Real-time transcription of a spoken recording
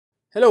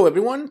Hello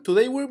everyone.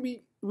 Today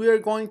we are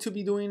going to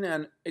be doing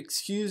an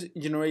excuse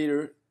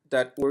generator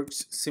that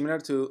works similar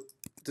to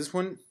this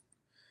one,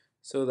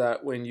 so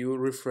that when you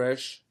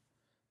refresh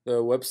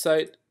the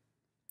website,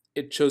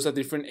 it shows a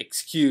different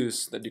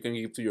excuse that you can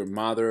give to your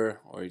mother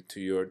or to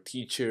your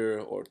teacher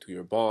or to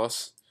your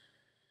boss.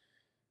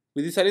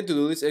 We decided to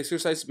do this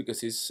exercise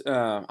because it's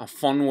a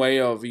fun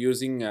way of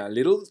using a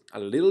little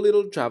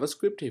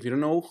JavaScript. If you don't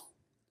know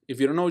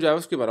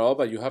JavaScript at all,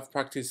 but you have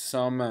practiced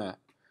some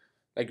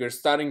like you're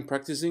starting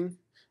practicing,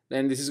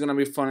 then this is gonna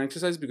be a fun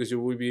exercise because you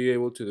will be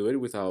able to do it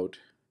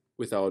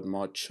without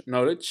much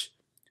knowledge.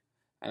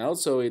 And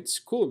also it's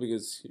cool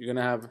because you're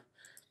gonna have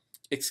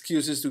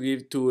excuses to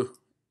give to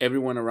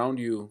everyone around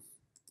you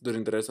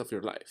during the rest of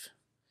your life.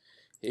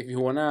 If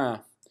you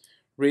wanna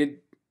read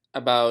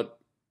about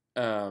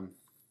um,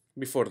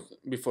 before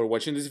before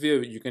watching this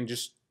video, you can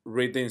just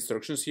read the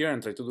instructions here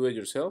and try to do it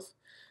yourself.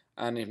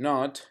 And if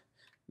not,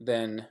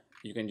 then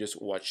you can just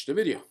watch the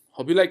video.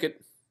 Hope you like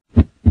it.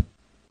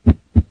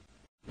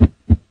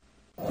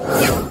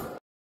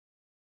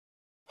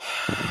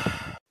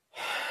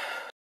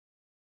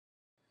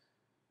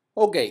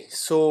 Okay,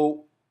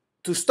 so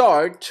to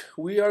start,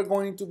 we are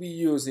going to be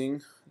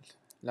using,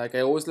 like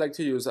I always like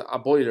to use, a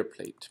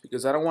boilerplate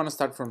because I don't want to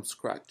start from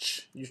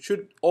scratch. You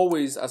should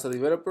always, as a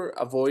developer,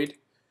 avoid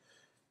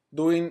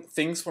doing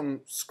things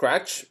from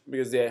scratch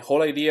because the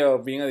whole idea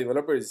of being a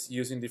developer is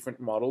using different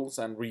models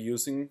and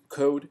reusing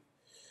code.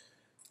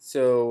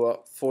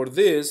 So for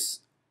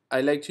this,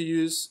 I like to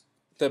use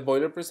the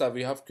boilerplates that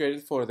we have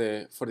created for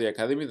the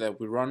academy that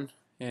we run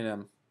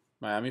in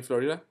Miami,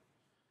 Florida.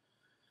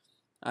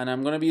 And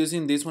I'm gonna be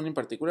using this one in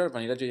particular,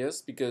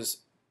 Vanilla.js, because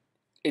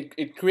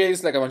it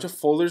creates like a bunch of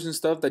folders and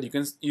stuff that you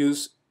can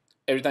use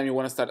every time you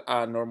want to start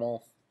a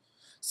normal,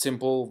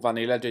 simple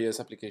Vanilla.js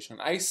application.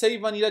 I say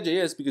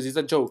Vanilla.js because it's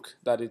a joke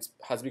that it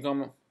has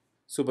become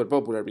super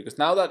popular, because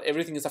now that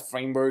everything is a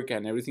framework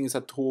and everything is a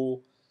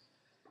tool,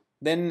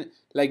 then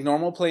like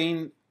normal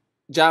plain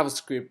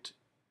JavaScript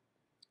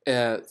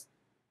uh,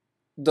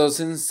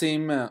 doesn't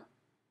seem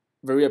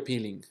very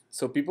appealing.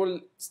 So people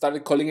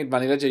started calling it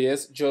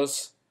Vanilla.js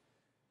just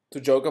to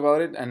joke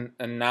about it,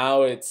 and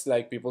now it's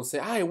like people say,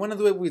 I want to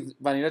do it with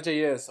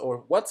Vanilla.js,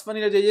 or what's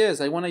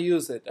Vanilla.js? I want to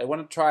use it, I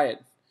want to try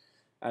it.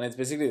 And it's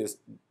basically this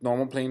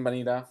normal plain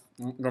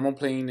normal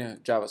plain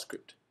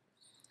JavaScript.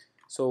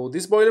 So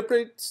these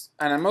boilerplates,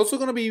 and I'm also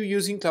going to be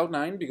using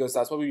Cloud9 because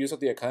that's what we use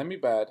at the academy,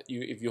 but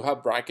if you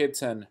have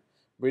brackets and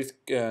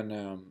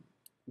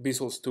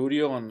Visual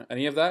Studio and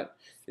any of that,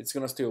 it's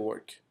going to still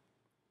work.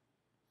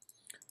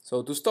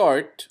 So to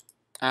start,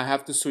 I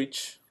have to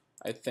switch,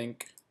 I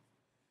think.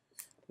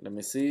 Let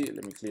me see,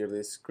 let me clear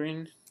this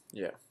screen.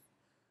 Yeah.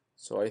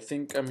 So I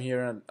think I'm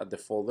here at the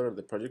folder,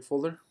 the project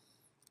folder.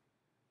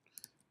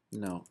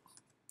 No.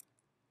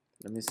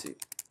 Let me see.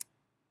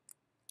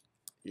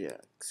 Yeah,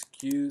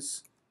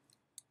 excuse.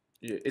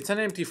 Yeah, it's an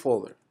empty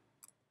folder.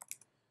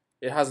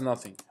 It has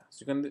nothing.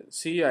 As you can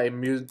see,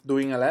 I'm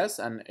doing ls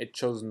and it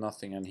shows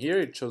nothing. And here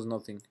it shows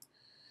nothing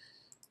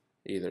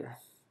either.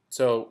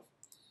 So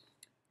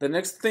the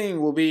next thing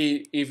will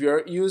be, if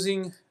you're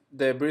using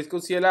the breathe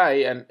code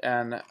CLI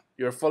and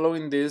you're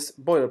following this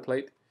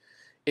boilerplate,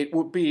 it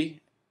would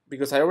be,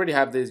 because I already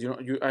have this,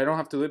 I don't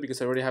have to do it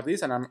because I already have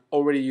this and I'm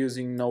already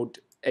using Node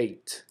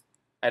 8.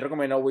 I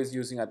recommend always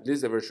using at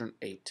least the version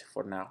 8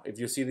 for now. If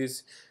you see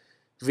this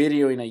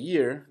video in a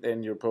year,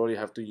 then you probably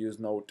have to use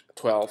Node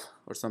 12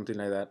 or something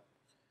like that.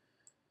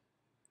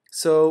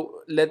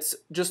 So let's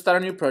just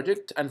start a new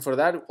project, and for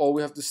that all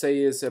we have to say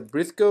is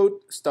breathe code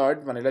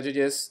start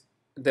Vanilla.js.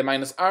 The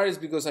 -r is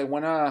because I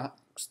want to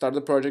start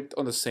the project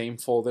on the same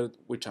folder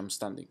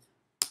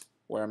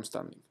where I'm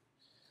standing.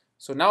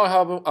 So now I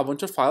have a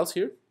bunch of files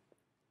here,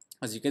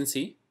 as you can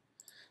see,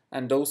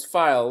 and those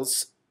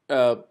files,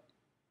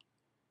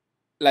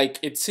 like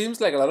it seems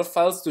like a lot of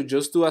files to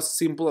just do a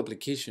simple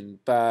application,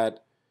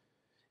 but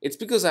it's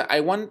because I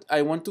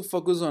want to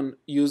focus on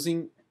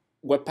using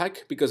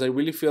webpack, because I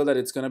really feel that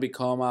it's gonna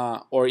become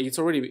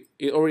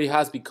it already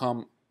has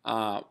become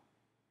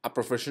a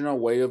professional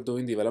way of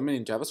doing development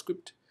in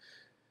JavaScript,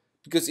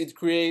 because it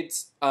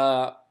creates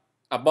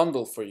a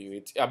bundle for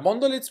you. A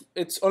bundle,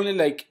 it's only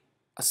like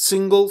a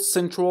single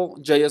central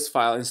JS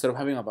file instead of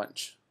having a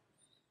bunch,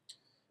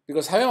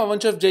 because having a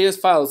bunch of JS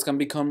files can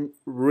become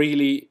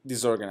really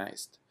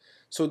disorganized.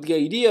 So the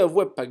idea of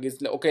Webpack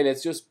is, okay,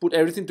 let's just put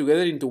everything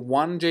together into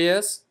one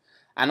JS,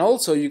 and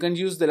also you can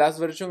use the last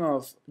version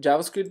of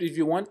JavaScript if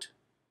you want,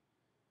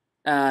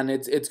 and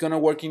it's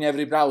gonna work in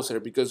every browser,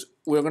 because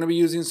we're gonna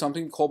be using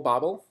something called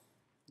Babel,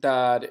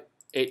 that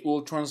it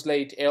will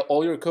translate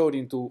all your code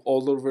into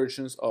older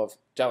versions of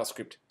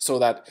JavaScript, so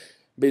that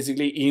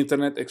basically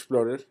Internet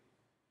Explorer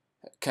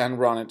can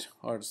run it,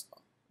 or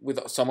with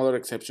some other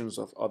exceptions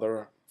of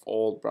other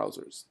old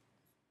browsers.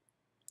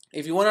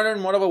 If you want to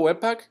learn more about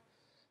Webpack,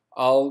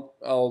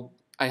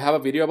 I have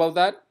a video about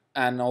that,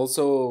 and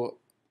also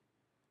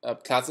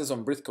classes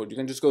on Breathe Code. You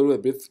can just go to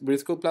the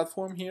Breathe Code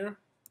platform here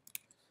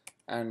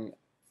and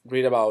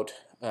read about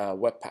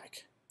Webpack.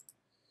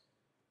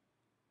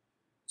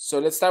 So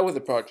let's start with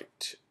the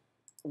project.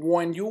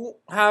 when you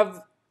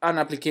have an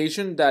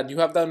application that you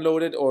have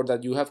downloaded or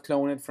that you have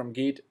cloned from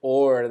Git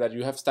or that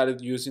you have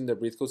started using the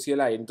Breathecode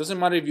CLI, it doesn't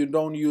matter if you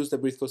don't use the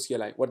Breathecode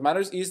CLI. What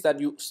matters is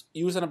that you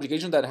use an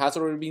application that has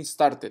already been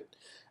started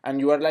and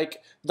you are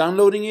like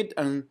downloading it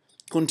and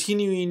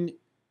continuing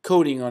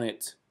coding on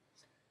it.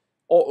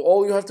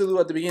 All you have to do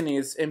at the beginning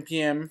is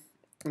npm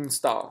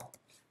install.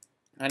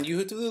 And you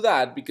have to do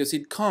that because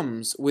it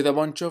comes with a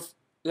bunch of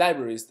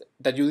libraries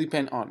that you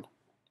depend on.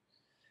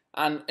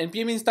 And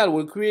npm install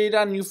will create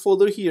a new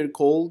folder here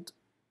call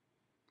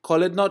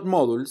it not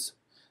modules,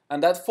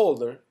 and that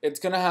folder,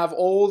 it's gonna have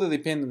all the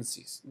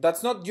dependencies.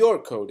 That's not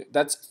your code,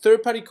 that's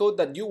third-party code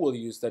that you will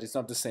use that is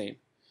not the same.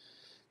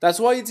 That's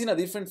why it's in a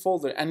different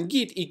folder, and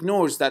Git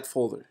ignores that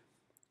folder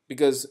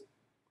because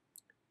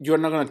you're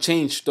not gonna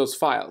change those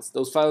files.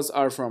 Those files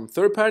are from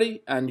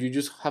third-party and you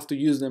just have to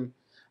use them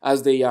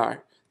as they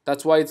are.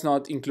 That's why it's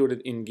not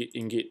included in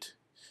Git.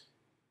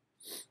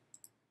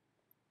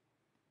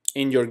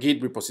 In your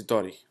Git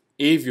repository,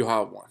 if you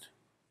have one.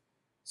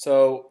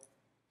 So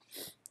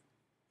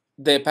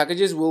the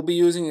packages we'll be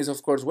using is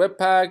of course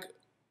webpack.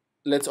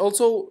 Let's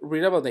also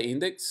read about the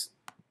index.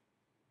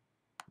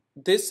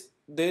 This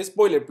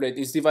boilerplate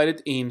is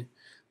divided in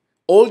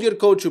all your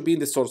code should be in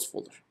the source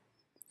folder.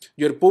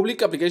 Your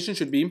public application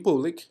should be in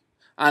public,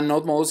 and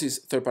node modules is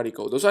third-party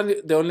code. Those are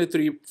the only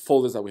 3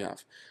 folders that we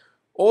have.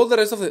 All the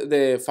rest of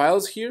the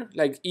files here,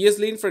 like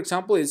ESLint for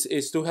example,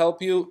 is to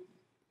help you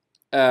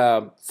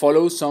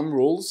follow some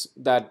rules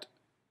that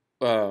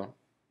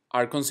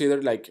are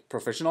considered like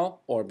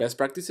professional or best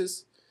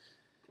practices.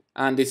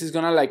 And this is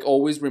gonna like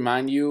always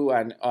remind you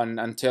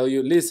and tell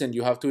you, listen,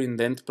 you have to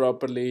indent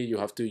properly, you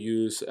have to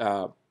use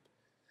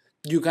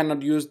you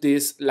cannot use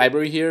this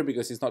library here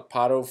because it's not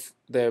part of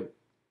the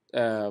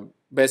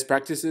best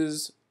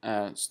practices,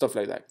 stuff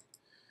like that.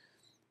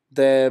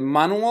 The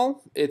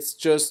manual, it's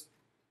just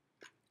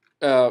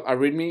a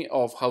readme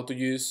of how to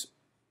use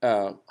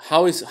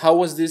how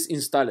was this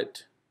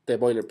installed, the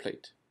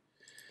boilerplate.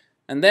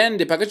 And then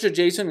the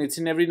package.json, it's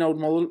in every node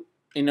module,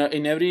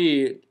 in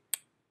every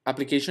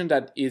application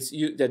that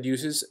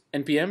uses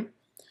npm.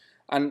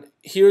 And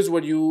here's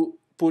where you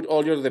put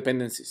all your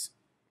dependencies,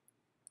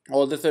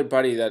 all the third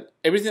party, that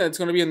everything that's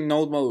going to be in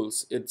node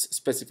modules, it's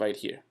specified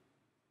here.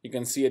 You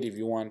can see it if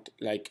you want.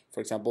 Like for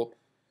example,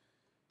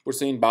 we're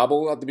saying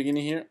Babel at the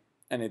beginning here,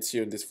 and it's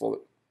here in this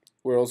folder.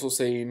 We're also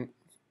saying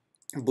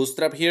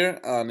Bootstrap here,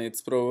 and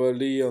it's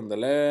probably on the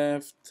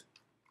left.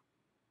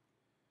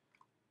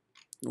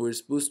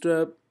 Where's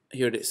Bootstrap?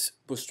 Here it is,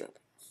 Bootstrap,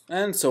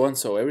 and so on.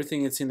 So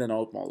everything is in the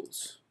node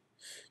modules.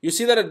 You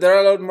see that there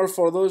are a lot more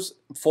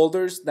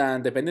folders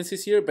than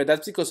dependencies here, but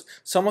that's because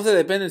some of the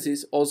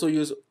dependencies also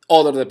use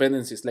other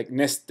dependencies, like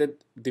nested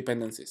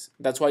dependencies.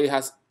 That's why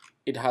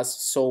it has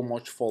so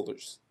much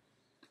folders.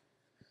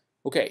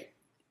 Okay,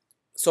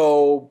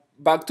 so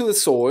back to the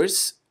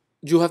source.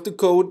 You have to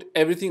code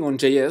everything on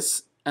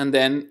JS, and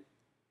then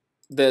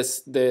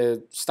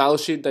the style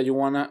sheet that you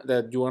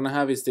wanna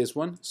have is this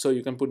one. So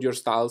you can put your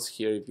styles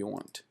here if you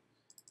want.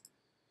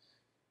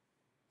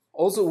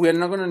 Also, we are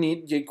not going to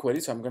need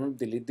jQuery, so I'm going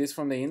to delete this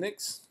from the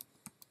index.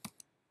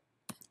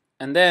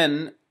 And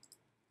then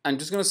I'm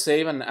just going to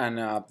save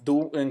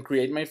and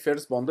create my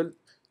first bundle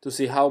to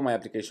see how my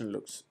application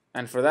looks.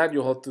 And for that,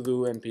 you have to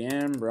do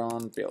npm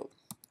run build.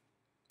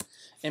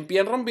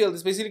 Npm run build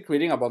is basically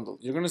creating a bundle.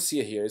 You're going to see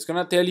it here. It's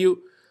going to tell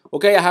you,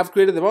 okay, I have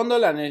created the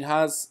bundle and it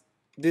has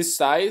this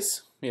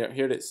size. Here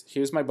it is.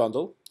 Here's my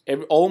bundle.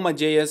 All my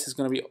JS is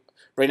going to be,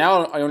 right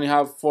now I only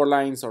have 4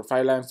 lines or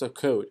 5 lines of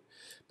code.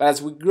 But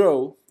as we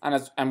grow,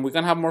 and we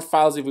can have more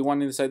files if we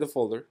want inside the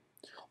folder,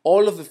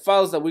 all of the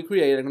files that we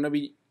create are going to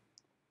be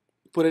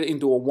put it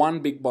into one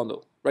big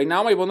bundle. Right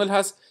now my bundle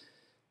has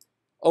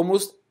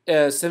almost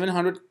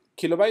 700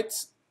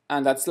 kilobytes,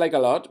 and that's like a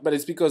lot, but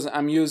it's because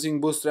I'm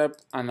using Bootstrap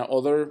and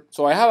other,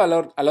 so I have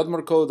a lot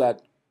more code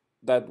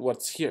that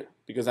what's here,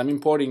 because I'm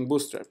importing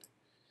Bootstrap.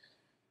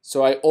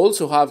 So I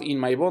also have in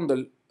my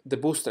bundle the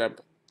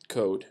Bootstrap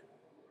code.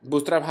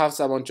 Bootstrap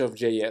has a bunch of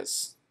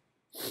JS.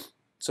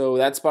 So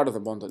that's part of the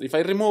bundle. If I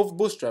remove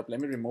Bootstrap,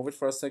 let me remove it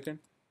for a second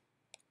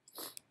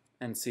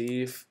and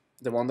see if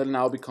the bundle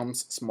now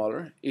becomes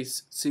smaller.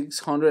 It's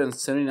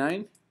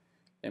 679.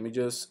 Let me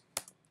just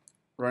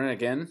run it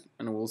again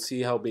and we'll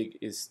see how big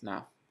it is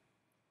now.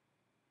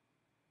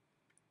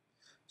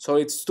 So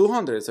it's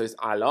 200, so it's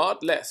a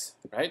lot less,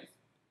 right?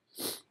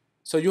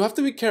 So you have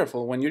to be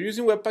careful. When you're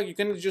using Webpack, you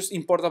can just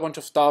import a bunch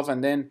of stuff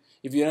and then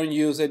if you don't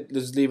use it,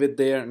 just leave it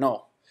there.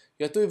 No.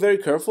 You have to be very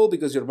careful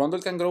because your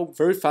bundle can grow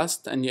very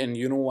fast and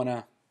you don't want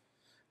to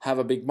have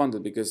a big bundle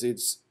because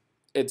it's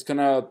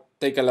gonna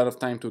take a lot of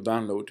time to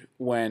download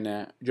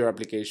when your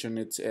application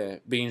is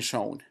being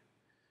shown.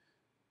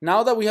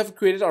 Now that we have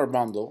created our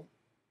bundle,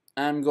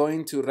 I'm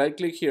going to right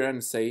click here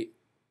and say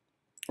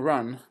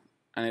run,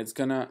 and it's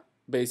gonna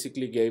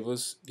basically give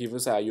us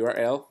a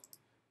URL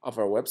of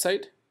our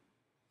website.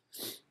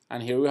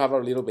 And here we have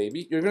our little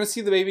baby. You're gonna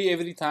see the baby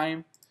every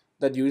time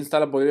that you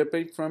install a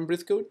boilerplate from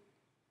Breathecode.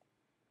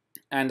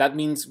 And that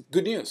means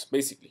good news,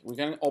 basically. We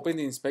can open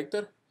the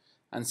inspector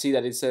and see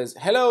that it says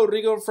hello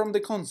rigor from the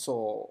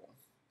console.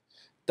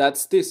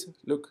 That's this.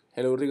 Look,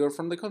 hello rigor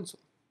from the console.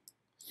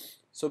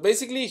 So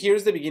basically,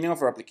 here's the beginning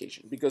of our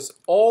application, because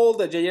all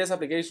the JS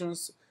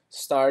applications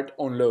start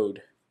on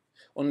load.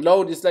 On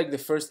load is like the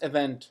first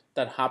event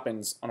that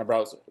happens on a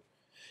browser.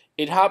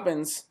 It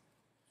happens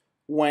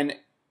when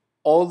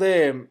all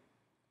the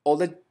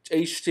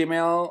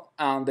HTML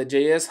and the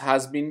JS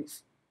has been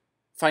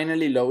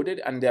finally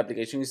loaded and the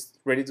application is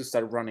ready to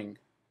start running.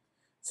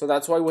 So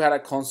that's why we had a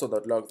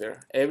console.log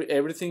there.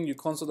 Everything you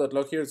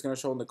console.log here is going to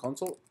show on the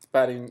console,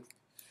 but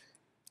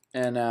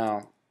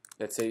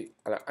let's say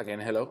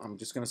again hello. I'm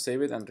just going to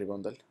save it and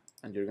rebundle,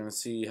 and you're going to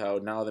see how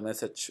now the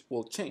message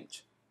will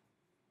change.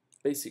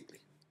 Basically,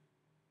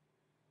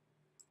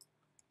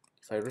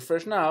 if I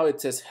refresh now, it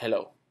says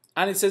hello,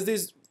 and it says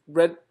this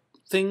red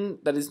thing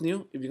that is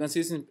new. If you can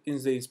see this in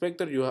the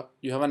inspector,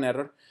 you have an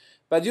error,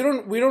 but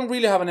we don't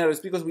really have an error. It's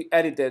because we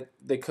edited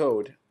the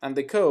code, and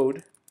the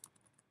code,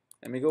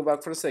 let me go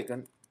back for a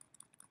second,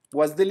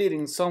 was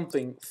deleting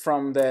something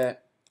from the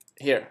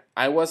here.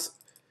 I was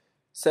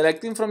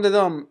selecting from the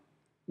DOM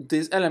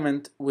this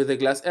element with a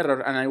class error,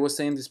 and I was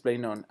saying display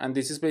none, and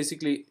this is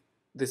basically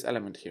this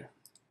element here.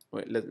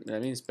 Wait, let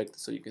me inspect it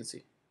so you can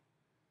see.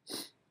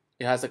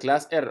 It has a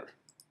class error,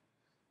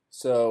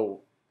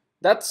 so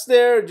that's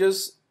there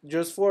just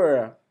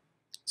for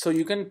so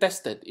you can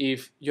test it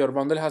if your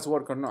bundle has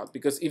worked or not.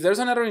 Because if there's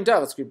an error in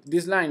JavaScript,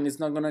 this line is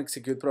not going to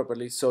execute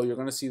properly, so you're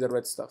going to see the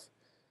red stuff.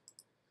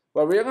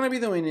 What we are going to be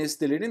doing is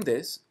deleting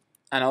this,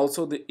 and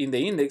also in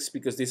the index,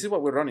 because this is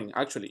what we're running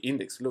actually.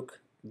 Index, look,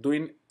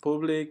 doing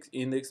public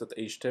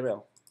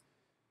index.html,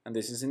 and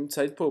this is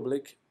inside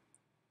public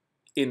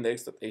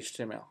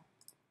index.html.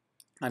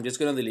 I'm just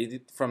going to delete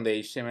it from the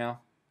HTML,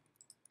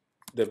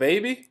 the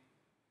baby,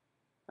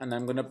 and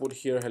I'm going to put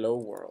here hello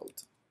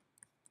world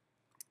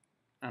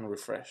and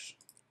refresh.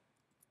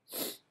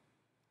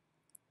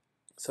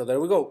 So there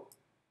we go.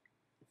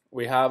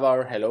 We have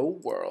our hello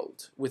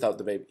world without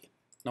the baby.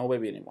 No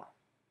baby anymore.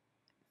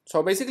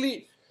 So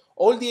basically,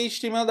 all the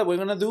HTML that we're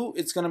going to do,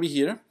 it's going to be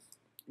here,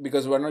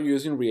 because we're not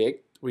using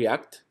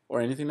React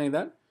or anything like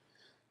that.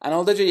 And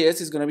all the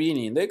JS is going to be in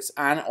index,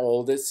 and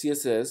all the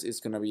CSS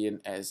is going to be in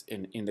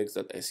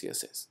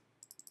index.scss.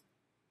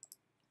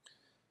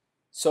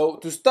 So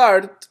to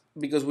start,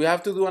 because we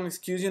have to do an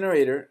excuse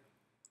generator,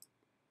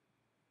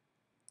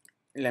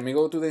 let me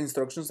go to the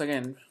instructions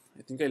again.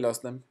 I think I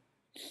lost them.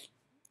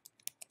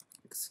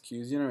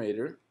 Excuse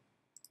generator.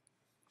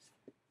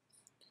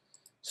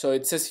 So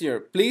it says here,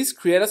 please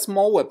create a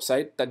small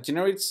website that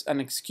generates an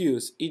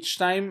excuse each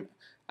time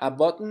a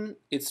button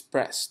is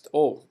pressed.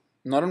 Oh,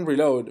 not on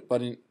reload,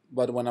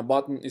 but when a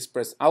button is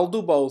pressed. I'll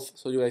do both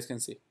so you guys can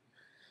see.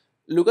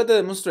 Look at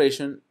the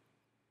demonstration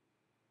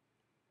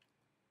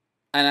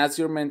and ask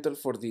your mentor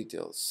for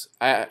details.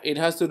 It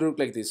has to look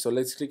like this. So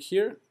let's click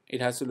here.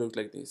 It has to look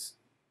like this,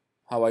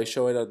 how I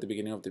show it at the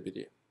beginning of the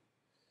video.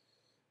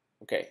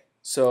 Okay,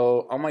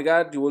 so, oh my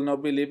God, you will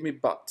not believe me,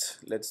 but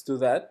let's do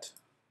that.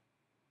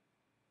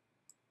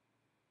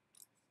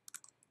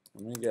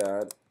 Oh my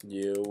God,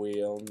 you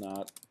will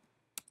not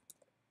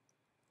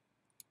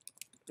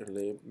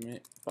believe me,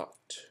 but.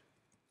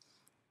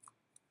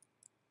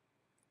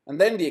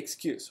 And then the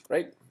excuse,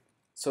 right?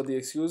 So the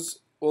excuse,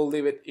 we'll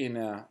leave it as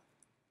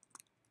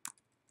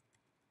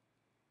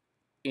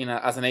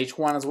an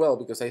H1 as well,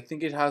 because I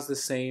think it has the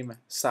same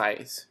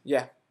size.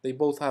 Yeah, they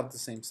both have the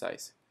same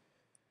size.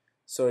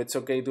 So it's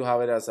okay to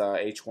have it as a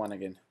H1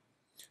 again.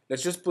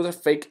 Let's just put a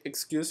fake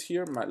excuse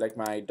here, like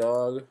my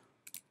dog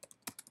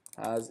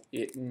has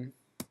eaten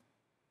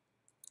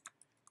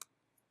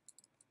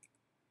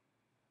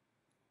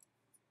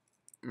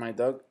my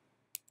dog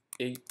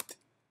ate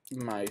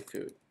my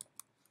food.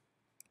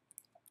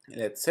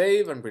 Let's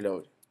save and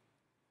reload.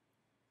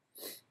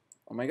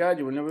 Oh my God,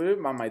 you will never believe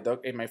my dog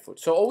ate my food.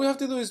 So all we have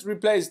to do is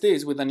replace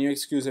this with a new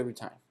excuse every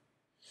time.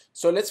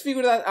 So let's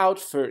figure that out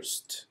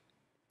first.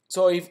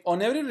 So if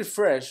on every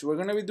refresh we're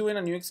going to be doing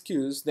a new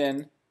excuse,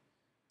 then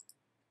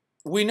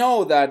we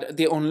know that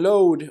the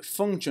onload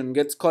function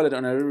gets called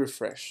on every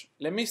refresh.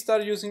 Let me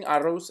start using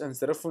arrows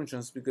instead of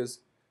functions, because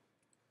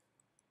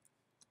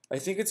I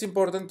think it's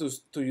important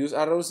to use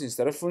arrows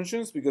instead of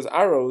functions, because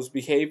arrows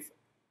behave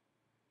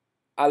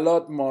a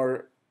lot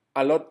more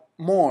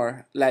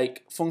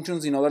like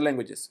functions in other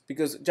languages.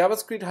 Because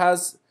JavaScript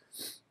has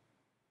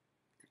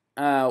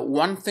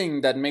one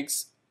thing that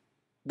makes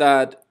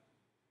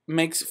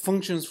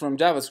functions from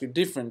JavaScript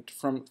different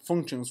from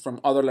functions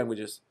from other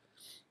languages.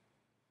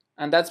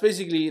 And that's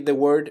basically the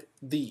word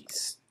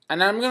these.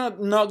 And I'm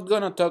not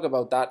gonna talk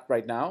about that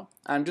right now.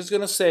 I'm just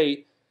gonna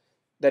say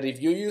that if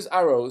you use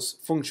arrows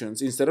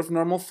functions instead of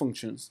normal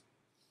functions,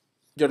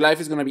 your life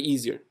is gonna be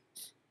easier,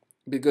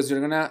 because you're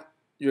gonna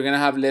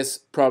have less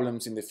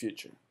problems in the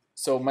future.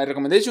 So my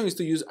recommendation is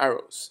to use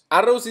arrows.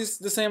 Arrows is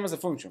the same as a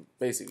function,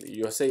 basically.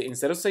 You say,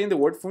 instead of saying the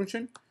word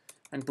function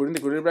and putting the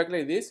curly bracket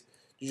like this,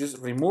 you just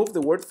remove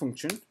the word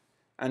function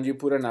and you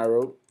put an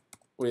arrow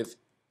with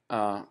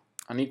an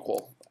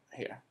equal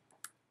here.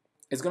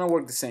 It's gonna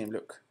work the same.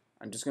 Look,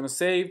 I'm just gonna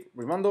save,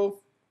 rebundle,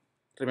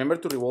 Remember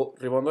to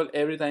rebundle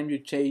every time you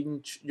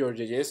change your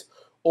JS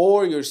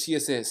or your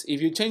CSS.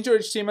 If you change your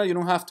HTML, you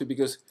don't have to,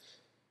 because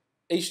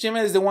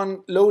HTML is the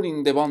one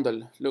loading the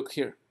bundle. Look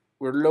here,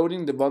 we're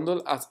loading the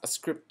bundle as a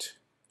script,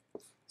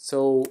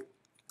 so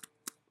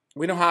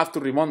we don't have to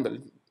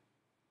rebundle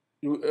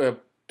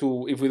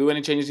if we do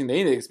any changes in the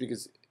index,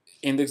 because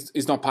index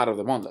is not part of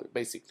the bundle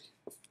basically.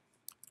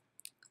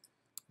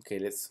 Okay,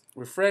 let's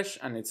refresh,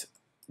 and it's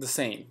the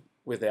same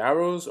with the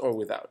arrows or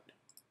without.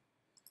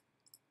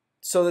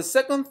 So the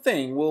second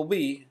thing will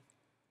be,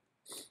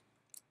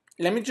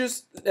 let me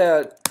just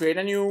create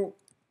a new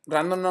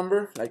random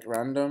number, like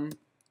random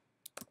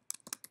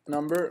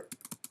number.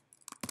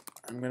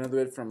 I'm gonna do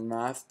it from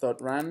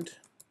math.random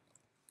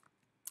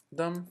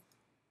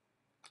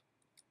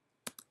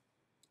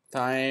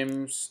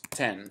times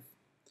 10,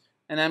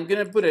 and I'm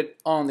gonna put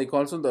it on the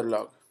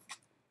console.log,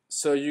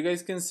 so you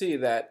guys can see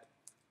that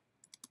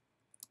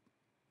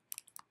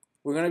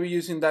we're going to be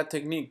using that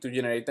technique to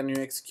generate a new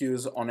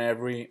excuse on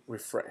every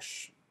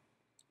refresh.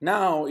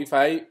 Now, if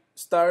I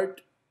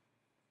start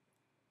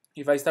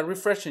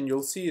refreshing,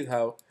 you'll see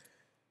how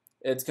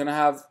it's going to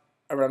have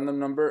a random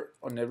number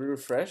on every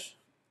refresh.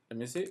 Let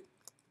me see.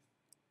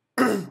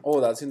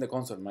 Oh, that's in the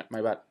console.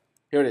 My bad.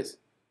 Here it is.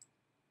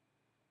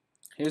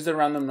 Here's the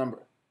random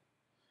number.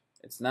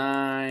 It's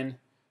 9.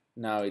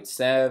 Now it's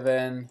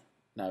 7.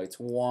 Now it's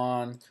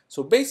 1.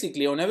 So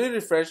basically, on every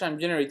refresh, I'm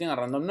generating a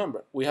random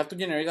number. We have to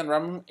generate a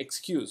random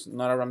excuse,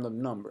 not a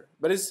random number.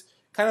 But it's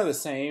kind of the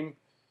same.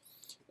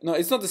 No,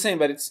 it's not the same,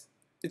 but it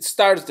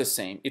starts the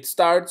same. It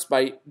starts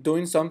by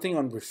doing something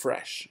on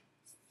refresh.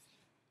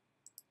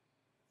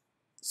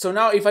 So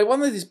now, if I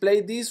want to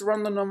display this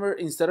random number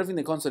instead of in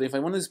the console, if I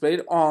want to display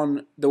it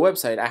on the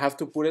website, I have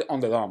to put it on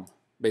the DOM,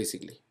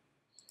 basically.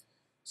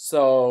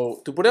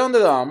 So to put it on the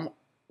DOM,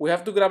 we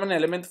have to grab an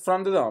element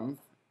from the DOM.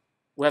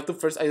 We have to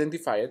first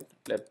identify it.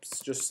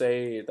 Let's just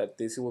say that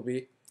this will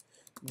be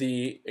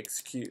the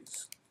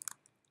excuse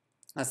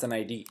as an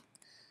ID.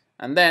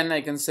 And then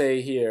I can say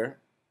here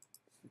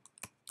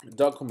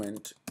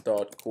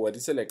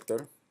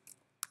document.querySelector,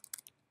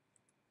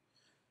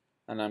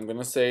 and I'm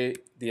gonna say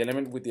the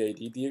element with the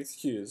ID the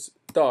excuse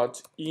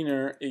dot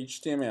inner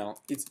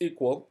HTML is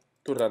equal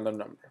to random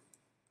number.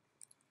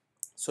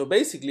 So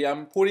basically,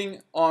 I'm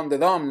putting on the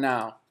DOM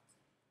now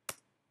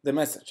the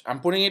message.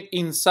 I'm putting it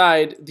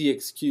inside the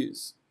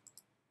excuse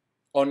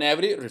on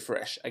every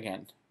refresh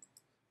again.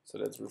 So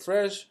let's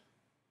refresh.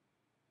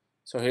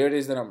 So here it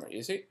is, the number.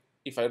 You see,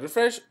 if I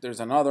refresh,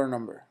 there's another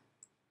number.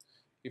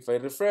 If I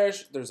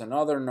refresh, there's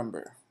another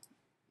number,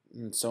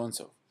 and so and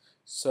so.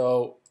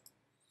 So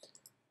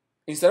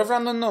instead of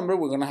random number,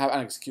 we're gonna have an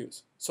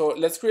excuse. So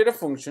let's create a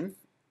function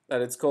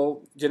that it's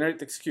called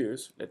generate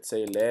excuse. Let's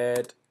say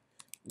let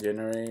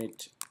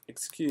generate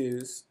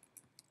excuse,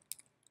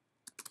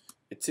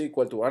 it's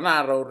equal to an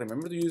arrow.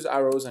 Remember to use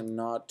arrows and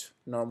not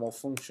normal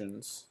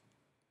functions,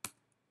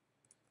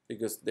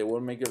 because they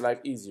will make your life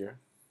easier.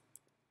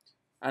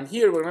 And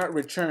here we're going to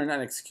return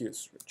an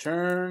excuse.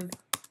 Return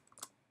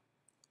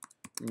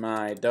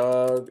my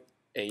dog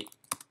ate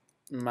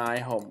my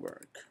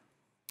homework.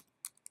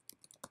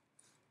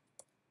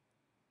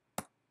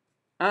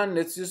 And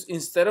let's just,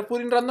 instead of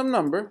putting random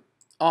number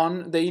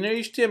on the inner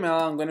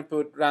HTML, I'm going to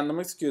put random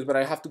excuse, but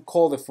I have to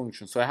call the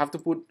function. So I have to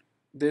put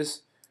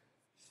this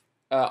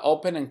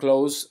open and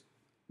close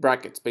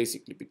brackets,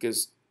 basically,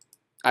 because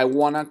I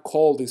want to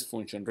call this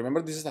function.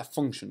 Remember, this is a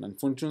function, and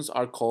functions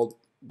are called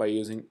by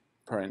using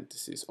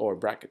parentheses or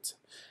brackets.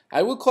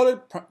 I will call it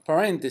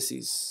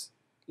parentheses,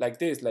 like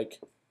this, like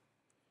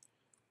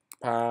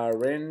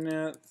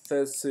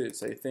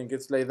parentheses. I think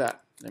it's like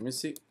that. Let me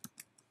see.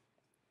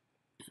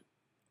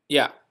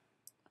 Yeah,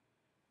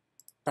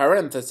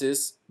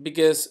 parentheses,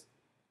 because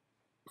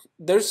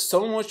there's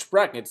so much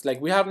brackets. Like,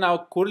 we have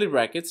now curly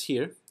brackets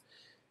here.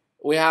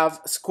 We have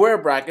square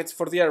brackets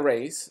for the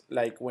arrays,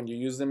 like when you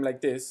use them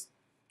like this.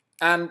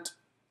 And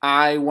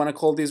I want to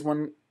call this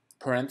one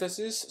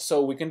parentheses,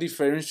 so we can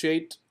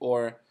differentiate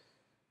or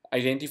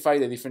identify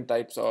the different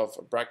types of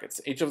brackets.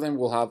 Each of them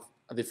will have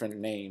a different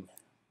name,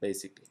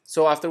 basically.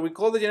 So after we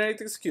call the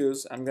generate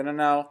excuse, I'm going to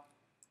now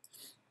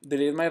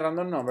delete my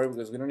random number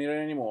because we don't need it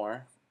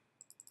anymore.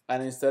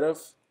 And instead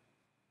of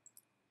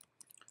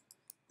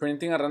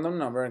printing a random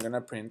number, I'm going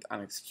to print an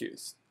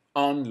excuse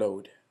on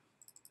load.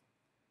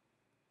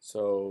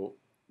 So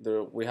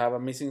we have a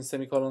missing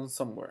semicolon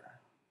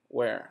somewhere.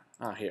 Where?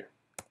 Ah, here.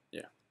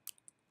 Yeah.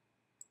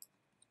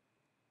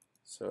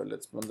 So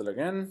let's bundle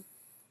again.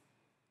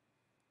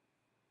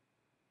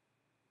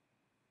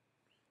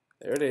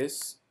 There it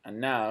is. And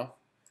now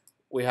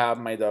we have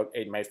my dog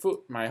ate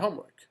my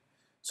homework.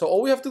 So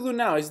all we have to do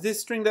now is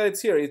this string that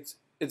it's here, it's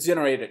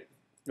generated.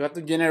 You have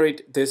to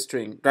generate this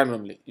string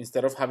randomly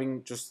instead of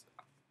having just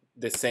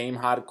the same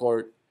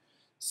hardcore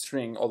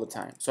string all the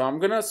time. So I'm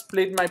gonna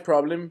split my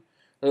problem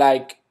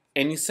like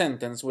any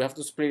sentence. We have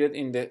to split it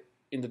in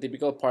the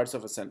typical parts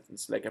of a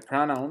sentence, like a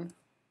pronoun.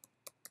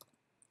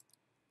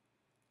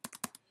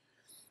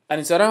 And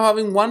instead of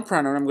having one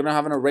pronoun, I'm gonna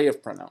have an array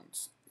of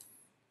pronouns.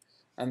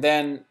 And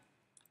then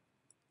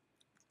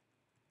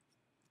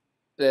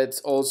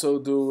let's also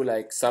do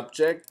like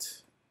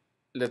subject.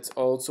 Let's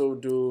also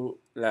do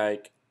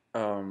like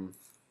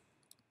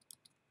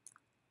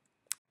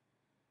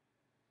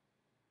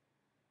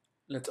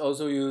let's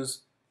also use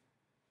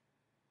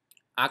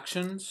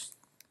actions.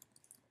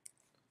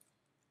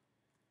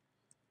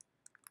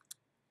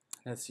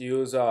 Let's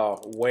use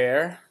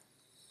where.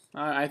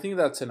 I think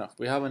that's enough.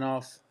 We have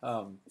enough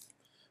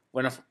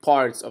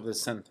parts of the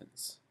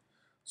sentence.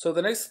 So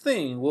the next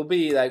thing will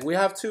be like we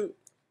have to,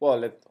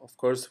 well, of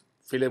course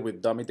fill it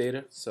with dummy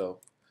data. So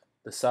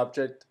the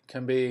subject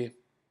can be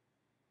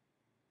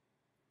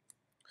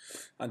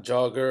a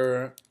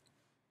jogger,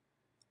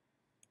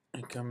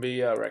 it can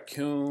be a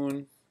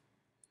raccoon,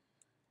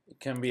 it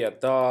can be a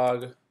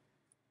dog,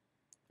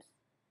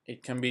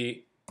 it can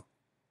be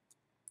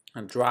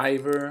a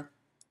driver,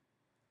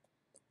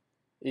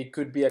 it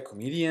could be a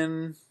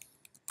comedian,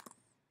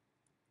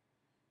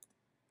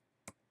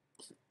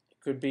 it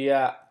could be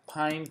a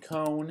pine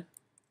cone,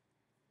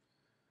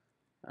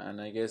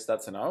 and I guess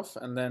that's enough.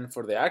 And then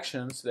for the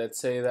actions, let's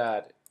say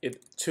that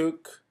it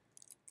took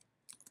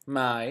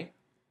my,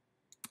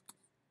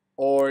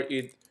 or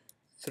it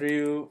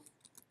threw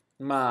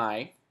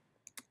my,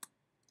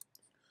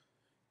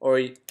 or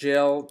it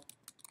yelled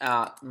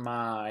at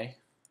my.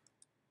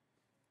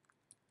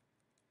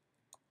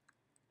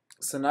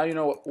 So now you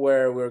know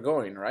where we're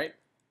going, right?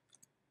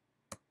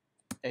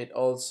 It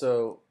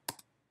also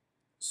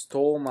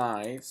stole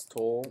my.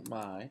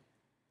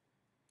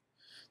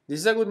 This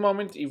is a good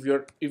moment if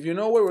you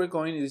know where we're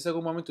going. This is a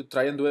good moment to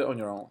try and do it on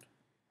your own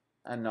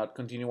and not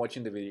continue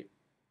watching the video.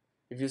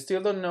 If you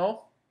still don't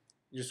know,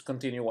 just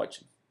continue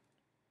watching.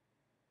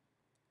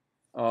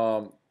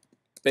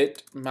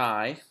 Bit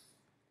my.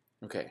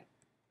 Okay.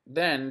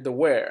 Then the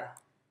where.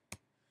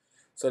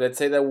 So let's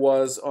say that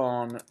was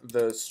on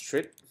the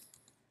street,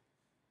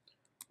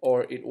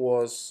 or it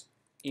was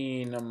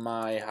in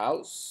my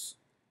house,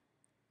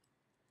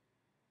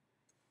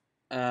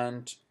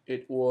 and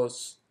it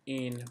was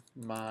in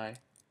my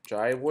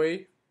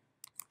driveway.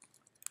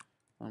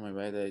 Oh my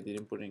bad, I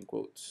didn't put in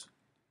quotes.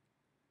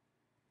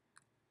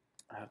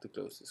 I have to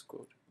close this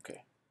quote.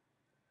 Okay.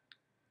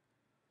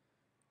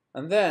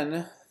 And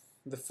then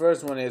the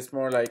first one is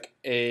more like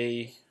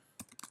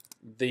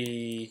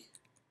the.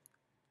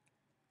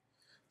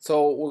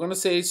 So we're gonna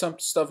say some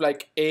stuff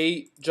like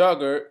a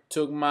jogger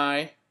took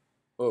my.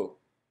 Oh,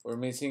 we're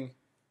missing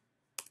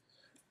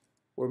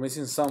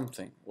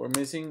something. We're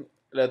missing.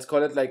 Let's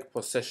call it like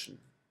possession.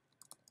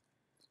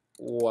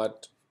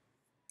 What?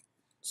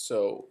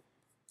 So,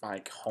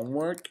 like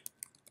homework,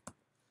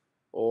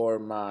 or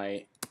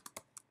my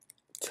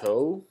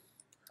toe,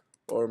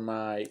 or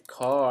my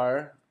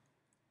car,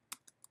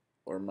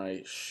 or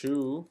my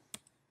shoe.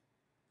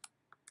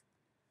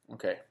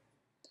 Okay.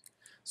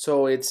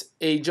 So it's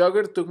a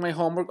jogger took my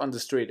homework on the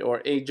street,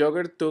 or a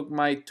jogger took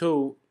my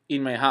toe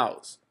in my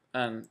house,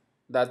 and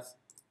that's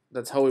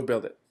how we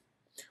build it.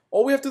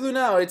 All we have to do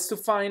now is to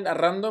find a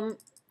random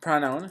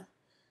pronoun,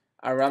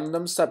 a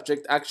random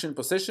subject, action,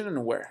 possession,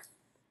 and where.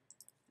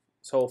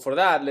 So for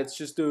that, let's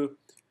just do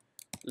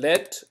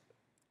let's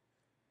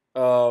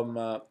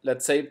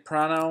say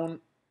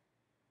pronoun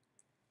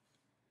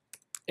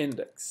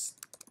index,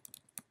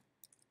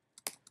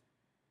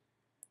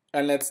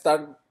 and let's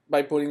start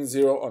by putting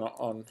 0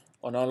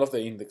 on all of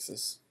the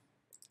indexes.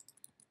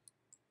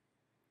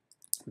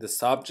 The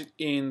subject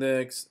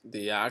index,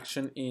 the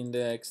action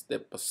index, the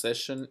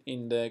possession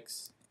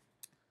index,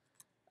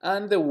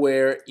 and the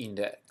where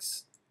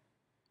index.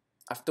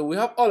 After we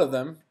have all of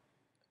them,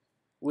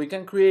 we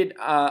can create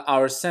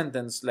our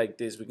sentence like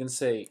this. We can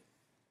say,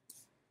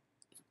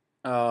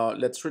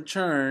 let's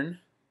return.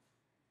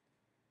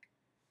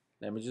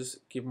 Let me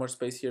just keep more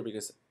space here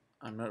because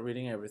I'm not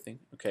reading everything.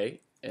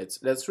 Okay,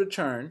 let's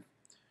return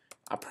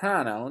a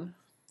pronoun.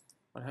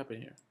 What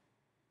happened here?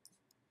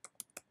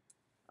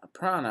 A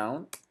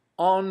pronoun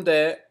on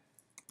the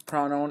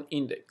pronoun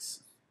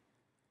index.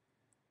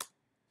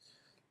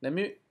 Let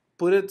me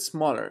put it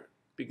smaller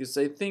because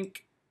I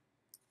think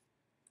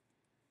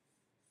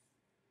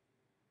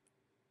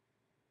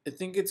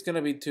it's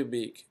gonna be too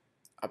big.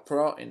 A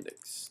pro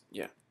index,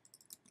 yeah,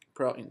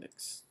 pro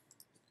index.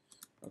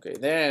 Okay,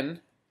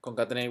 then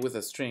concatenate with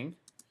a string,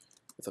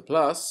 with a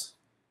plus.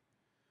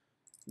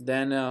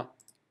 Then a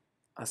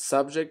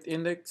subject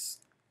index,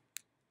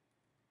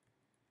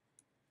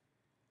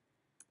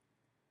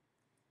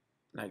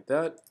 like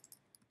that.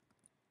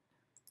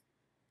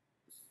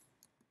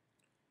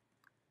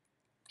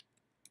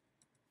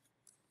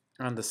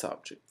 And the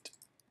subject.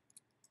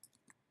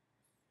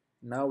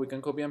 Now we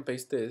can copy and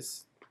paste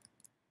this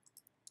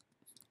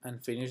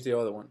and finish the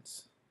other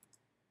ones.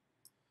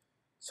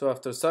 So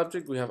after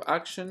subject we have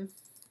action.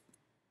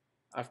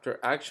 After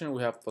action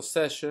we have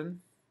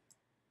possession.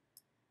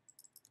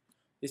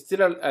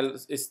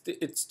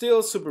 It's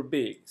still super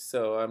big,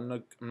 so I'm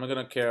not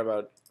gonna care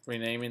about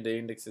renaming the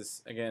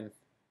indexes again.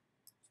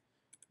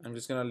 I'm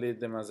just gonna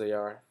leave them as they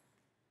are.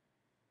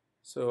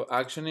 So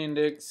action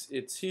index,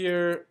 it's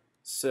here.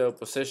 So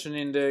possession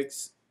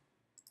index,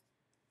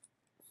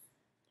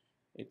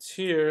 it's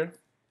here.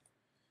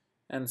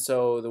 And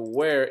so the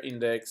where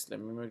index,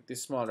 let me make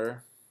this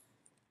smaller,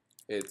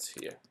 it's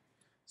here.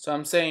 So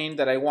I'm saying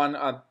that I want,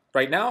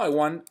 right now I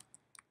want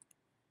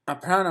a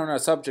pronoun, a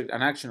subject,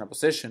 an action, a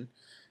possession,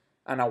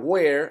 and a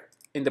where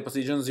in the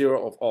position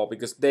 0 of all,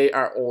 because they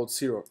are all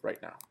 0 right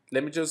now.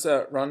 Let me just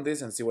run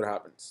this and see what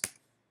happens.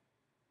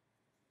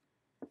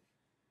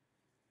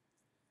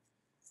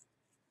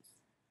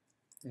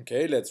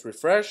 Okay, let's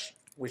refresh.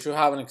 We should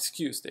have an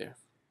excuse there.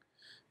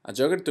 A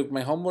jogger took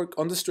my homework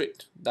on the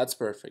street. That's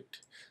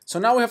perfect. So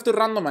now we have to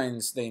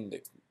randomize the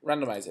index,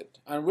 randomize it,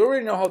 and we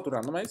already know how to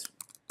randomize.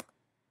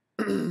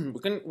 we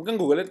can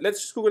Google it.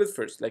 Let's just Google it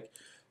first, like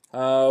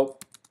how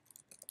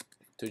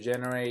to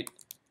generate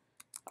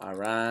a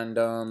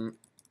random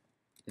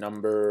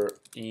number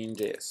in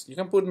JS. You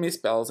can put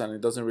misspells and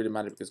it doesn't really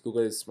matter because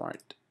Google is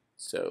smart.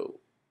 So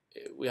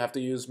we have to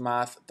use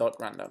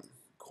math.random.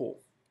 Cool.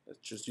 Let's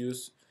just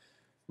use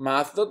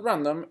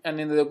math.random, and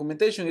in the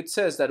documentation it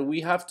says that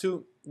we have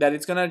to, that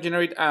it's gonna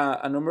generate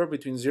a number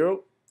between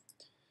 0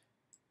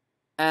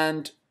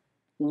 and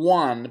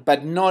 1,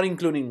 but not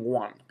including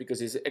 1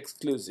 because it's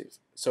exclusive.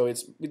 So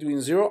it's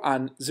between 0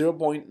 and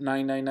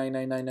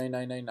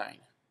 0.999999999.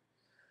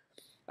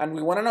 And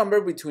we want a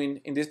number between,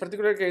 in this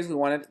particular case, we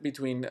want it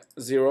between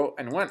 0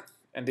 and 1.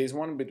 And this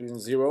one between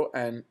 0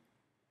 and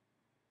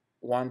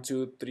 1,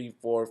 2, 3,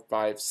 4,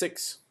 5,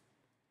 6.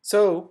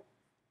 So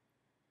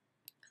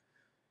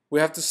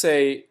we have to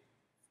say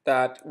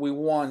that we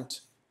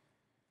want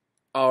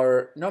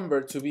our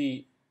number to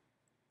be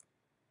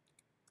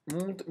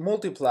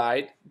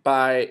multiplied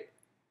by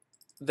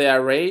the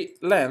array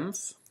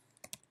length,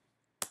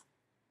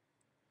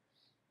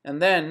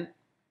 and then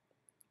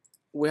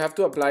we have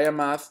to apply a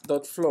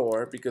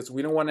math.floor because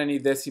we don't want any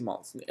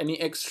decimals,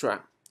 any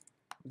extra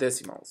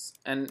decimals,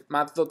 and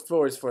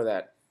math.floor is for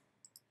that.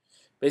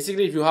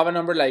 Basically, if you have a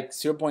number like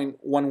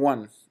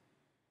 0.11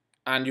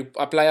 and you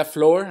apply a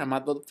floor, a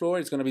math.floor,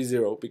 it's going to be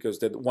 0 because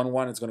the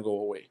 1 is going to go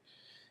away.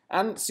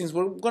 And since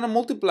we're going to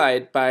multiply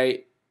it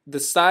by the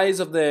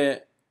size of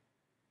the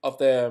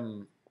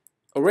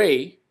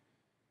array,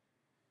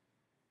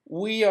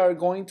 we are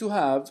going to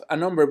have a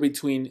number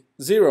between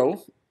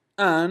 0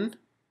 and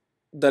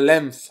the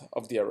length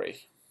of the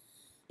array,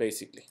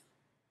 basically.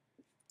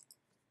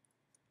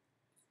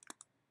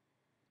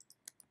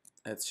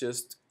 Let's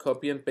just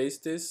copy and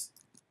paste this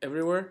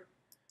everywhere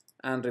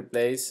and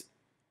replace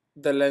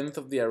the length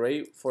of the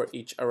array for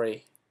each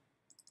array.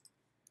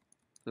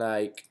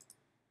 Like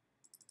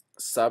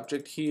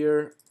subject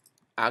here,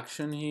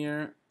 action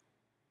here,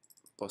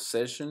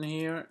 possession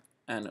here,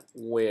 and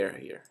where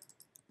here.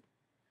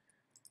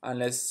 And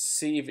let's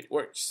see if it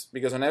works.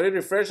 Because on every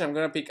refresh, I'm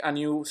going to pick a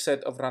new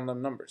set of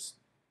random numbers.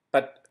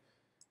 But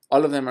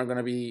all of them are going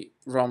to be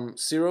from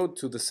 0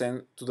 to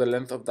the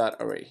length of that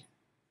array.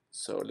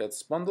 So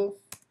let's bundle.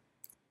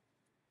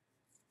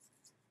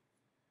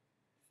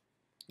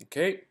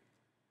 Okay.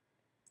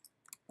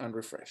 And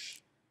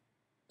refresh.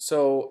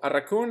 So a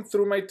raccoon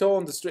threw my toe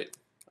on the street.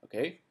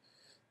 Okay.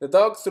 The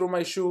dog threw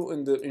my shoe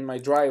in my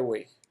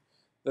driveway.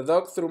 The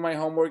dog threw my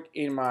homework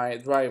in my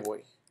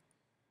driveway.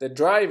 The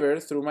driver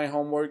threw my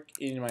homework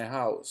in my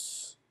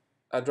house.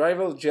 A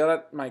driver yelled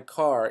at my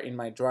car in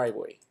my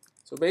driveway.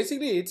 So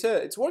basically,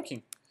 it's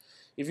working.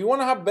 If you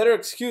want to have better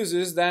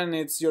excuses, then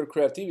it's your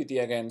creativity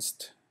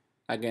against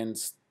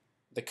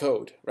the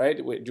code, right?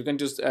 You can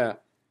just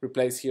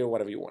replace here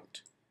whatever you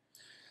want.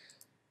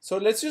 So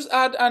let's just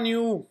add a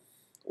new,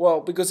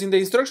 well, because in the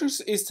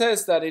instructions it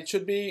says that it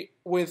should be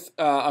with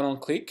an on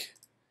click,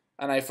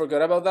 and I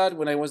forgot about that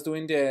when I was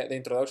doing the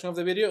introduction of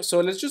the video. So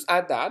let's just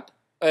add that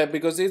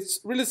because it's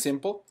really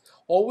simple.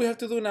 All we have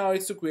to do now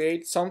is to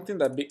create something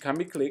that can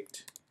be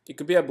clicked. It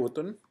could be a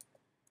button,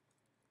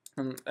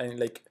 and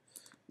like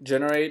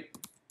generate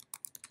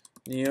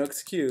new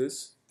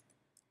excuse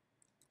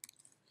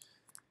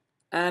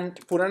and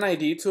put an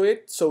ID to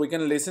it so we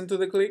can listen to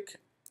the click.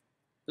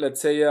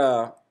 Let's say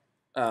I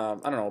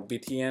don't know,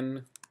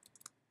 BTN,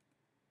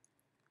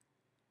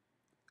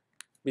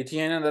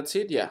 and that's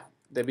it. Yeah,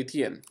 the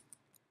BTN.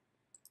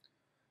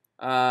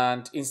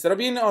 And instead of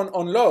being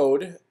on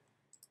load,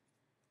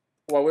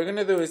 what we're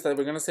gonna do is that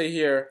we're gonna say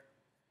here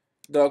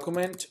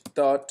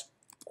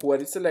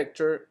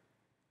document.querySelector,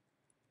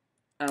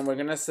 and we're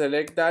gonna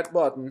select that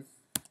button.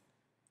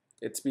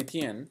 It's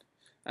BTN,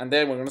 and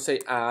then we're gonna say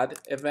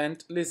add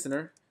event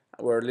listener.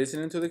 We're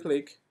listening to the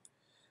click,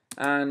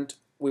 and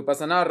we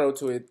pass an arrow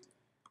to it.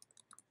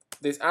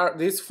 This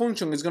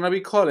function is gonna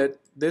be called.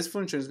 This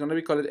function is gonna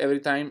be called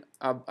every time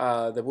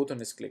the button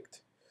is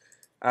clicked.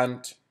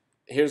 And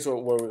here's where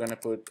we're gonna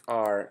put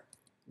the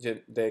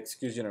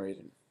excuse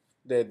generating.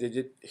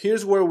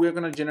 Here's where we're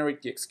gonna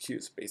generate the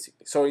excuse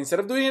basically. So instead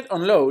of doing it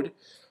on load,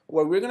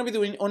 what we're gonna be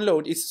doing on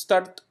load is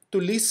start to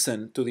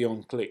listen to the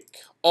on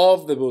click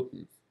of the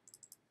button.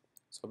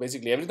 So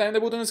basically, every time the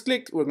button is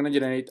clicked, we're gonna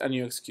generate a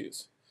new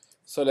excuse.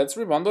 So let's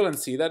rebundle and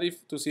see that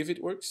to see if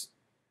it works.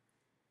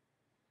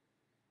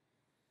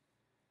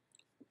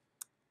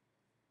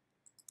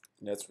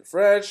 Let's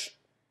refresh.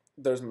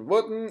 There's my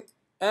button,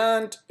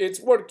 and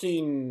it's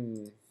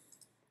working.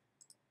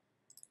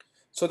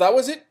 So that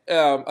was it.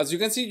 As you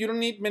can see, you don't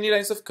need many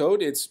lines of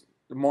code. It's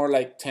more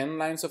like 10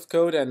 lines of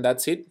code, and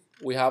that's it.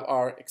 We have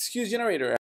our excuse generator.